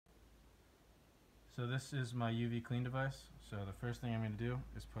So this is my UVClean device. So the first thing I'm going to do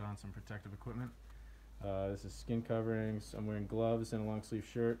is put on some protective equipment. This is skin coverings. I'm wearing gloves and a long sleeve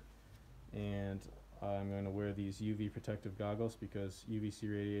shirt, and I'm going to wear these UV protective goggles because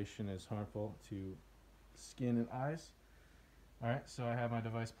UVC radiation is harmful to skin and eyes. Alright, so I have my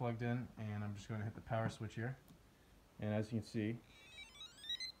device plugged in, and I'm just going to hit the power switch here. And as you can see,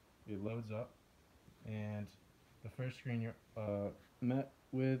 it loads up, and the first screen you're met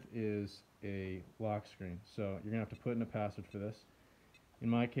with is a lock screen. So you're going to have to put in a password for this. In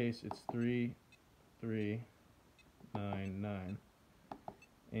my case, it's 3399,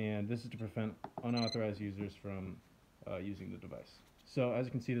 and this is to prevent unauthorized users from using the device. So as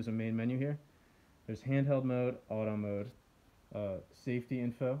you can see, there's a main menu here. There's handheld mode, auto mode, safety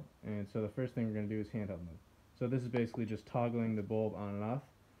info, and so the first thing we're going to do is handheld mode. So this is basically just toggling the bulb on and off,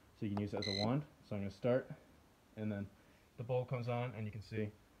 so you can use it as a wand. So I'm going to start, and then the bulb comes on, and you can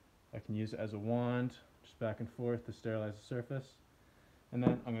see I can use it as a wand, just back and forth to sterilize the surface. And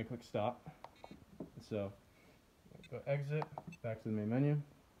then I'm going to click stop. So go exit, back to the main menu.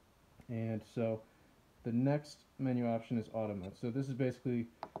 And so the next menu option is auto mode. So this is basically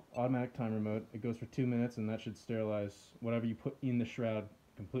automatic timer mode. It goes for 2 minutes, and that should sterilize whatever you put in the shroud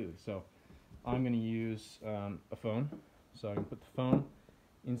completely. So I'm going to use a phone. So I can put the phone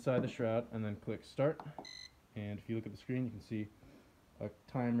inside the shroud and then click start. And if you look at the screen, you can see a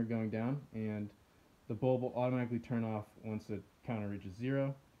timer going down, and the bulb will automatically turn off once the counter reaches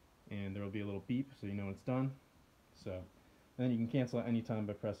 0, and there will be a little beep so you know it's done. So then you can cancel at any time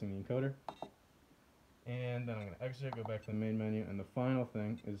by pressing the encoder. And then I'm going to exit, go back to the main menu, and the final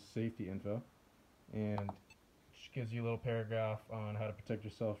thing is safety info, and it just gives you a little paragraph on how to protect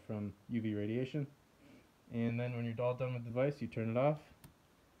yourself from UV radiation. And then when you're all done with the device, you turn it off,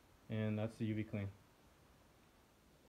 and that's the UV Clean.